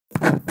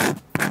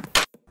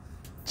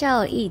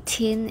Zhao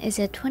Yiqin is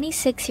a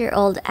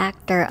 26-year-old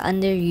actor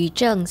under Yu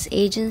Zheng's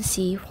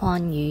agency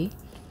Huanyu.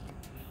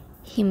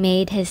 He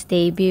made his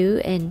debut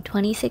in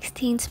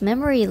 2016's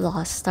Memory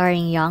Loss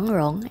starring Yang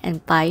Rong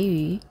and Bai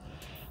Yu.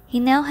 He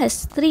now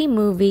has 3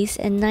 movies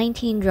and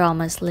 19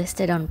 dramas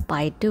listed on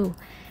Baidu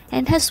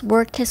and has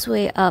worked his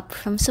way up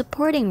from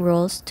supporting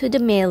roles to the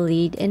male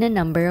lead in a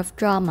number of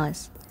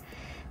dramas.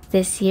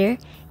 This year,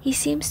 he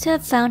seems to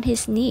have found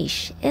his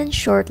niche in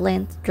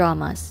short-length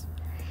dramas.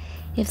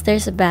 If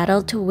there's a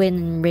battle to win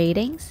in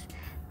ratings,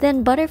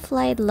 then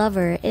Butterflied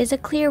Lover is a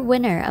clear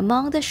winner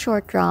among the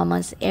short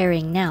dramas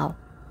airing now.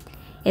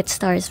 It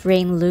stars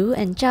Rain Lu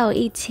and Zhao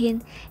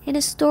Yiqin in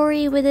a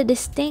story with a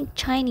distinct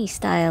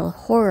Chinese-style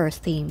horror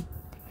theme.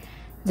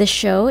 The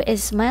show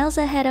is miles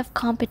ahead of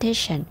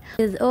competition,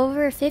 with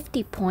over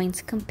 50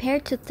 points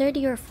compared to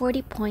 30 or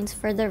 40 points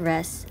for the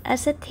rest,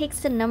 as it takes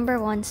the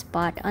 #1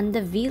 spot on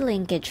the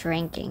V-Linkage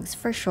rankings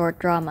for short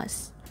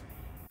dramas.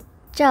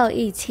 Zhao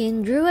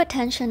Yiqin drew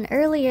attention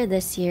earlier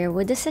this year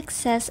with the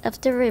success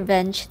of the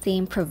revenge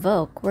theme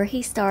Provoke, where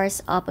he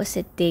stars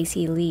opposite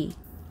Daisy Lee.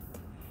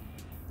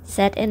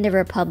 Set in the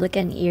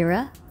Republican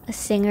era, a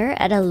singer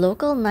at a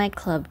local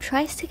nightclub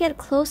tries to get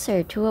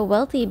closer to a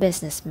wealthy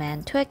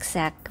businessman to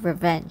exact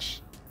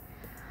revenge,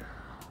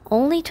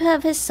 only to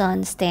have his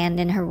son stand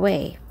in her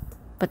way.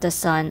 But the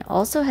son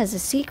also has a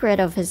secret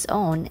of his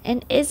own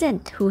and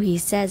isn't who he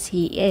says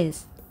he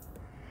is.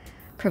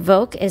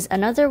 Provoke is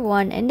another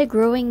one in the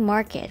growing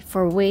market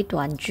for Wei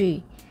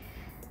Duanju.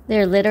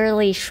 They're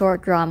literally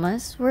short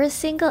dramas where a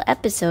single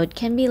episode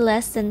can be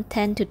less than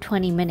 10 to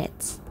 20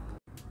 minutes.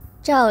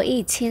 Zhao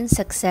Yiqin's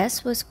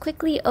success was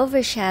quickly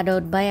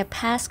overshadowed by a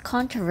past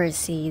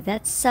controversy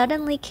that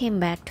suddenly came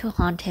back to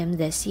haunt him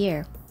this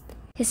year.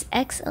 His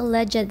ex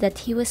alleged that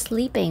he was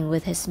sleeping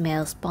with his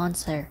male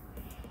sponsor.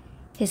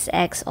 His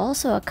ex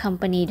also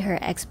accompanied her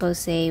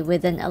exposé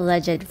with an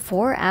alleged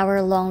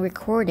 4-hour-long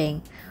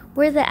recording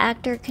where the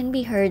actor can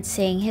be heard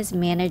saying his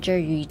manager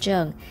Yu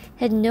Zheng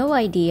had no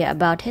idea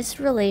about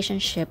his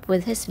relationship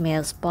with his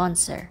male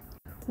sponsor.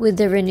 With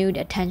the renewed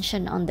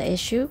attention on the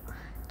issue,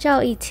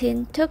 Zhao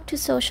Yiqin took to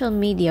social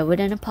media with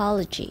an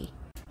apology.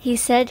 He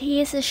said he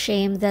is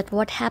ashamed that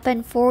what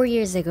happened 4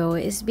 years ago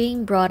is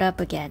being brought up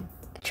again.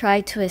 He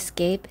tried to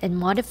escape and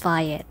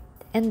modify it,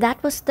 and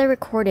that was the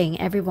recording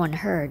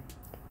everyone heard.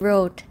 He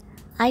wrote,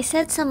 "I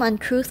said some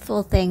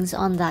untruthful things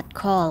on that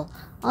call,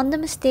 on the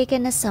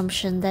mistaken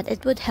assumption that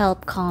it would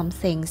help calm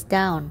things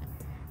down.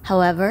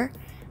 However,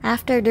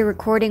 after the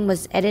recording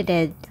was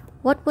edited,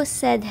 what was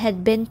said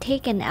had been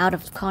taken out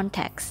of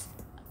context."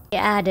 He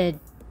added,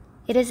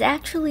 "It is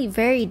actually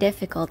very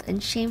difficult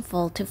and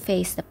shameful to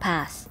face the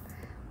past,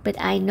 but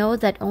I know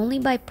that only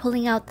by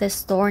pulling out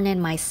this thorn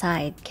in my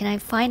side can I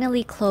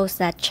finally close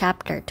that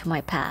chapter to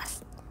my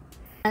past."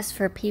 As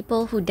for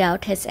people who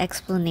doubt his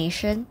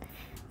explanation,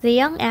 the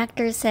young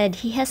actor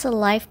said he has a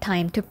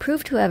lifetime to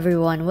prove to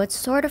everyone what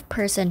sort of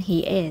person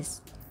he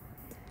is.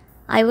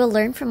 "I will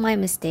learn from my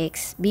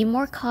mistakes, be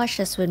more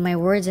cautious with my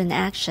words and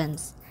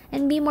actions,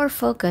 and be more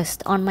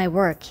focused on my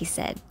work," he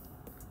said.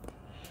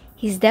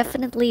 He's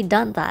definitely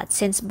done that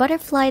since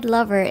Butterflied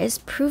Lover is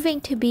proving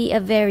to be a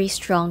very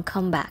strong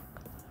comeback.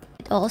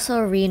 It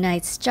also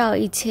reunites Zhao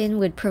Yiqin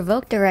with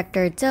Provoke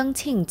director Zheng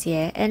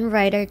Qingjie and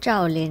writer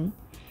Zhao Lin.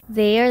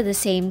 They are the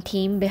same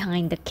team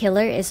behind The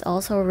Killer is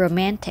Also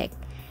Romantic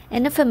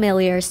and A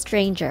Familiar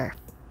Stranger.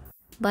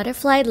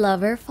 Butterflied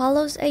Lover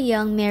follows a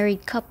young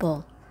married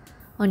couple.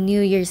 On New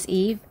Year's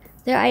Eve,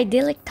 their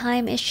idyllic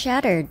time is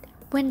shattered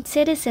when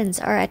citizens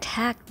are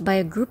attacked by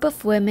a group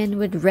of women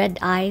with red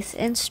eyes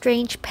and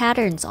strange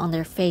patterns on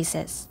their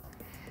faces.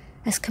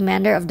 As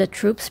commander of the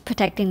troops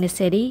protecting the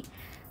city,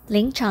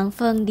 Ling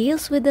Changfeng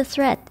deals with the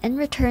threat and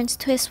returns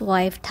to his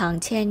wife Tang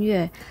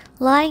Qianyue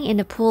lying in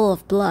a pool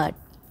of blood.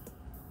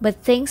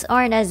 But things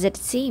aren't as it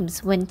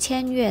seems when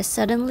Qianyue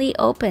suddenly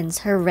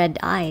opens her red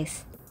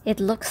eyes. It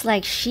looks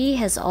like she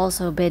has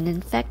also been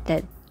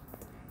infected.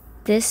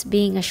 This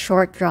being a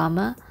short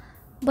drama,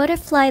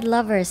 Butterflied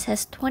Lovers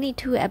has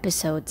 22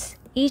 episodes,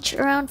 each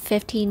around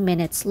 15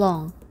 minutes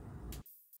long.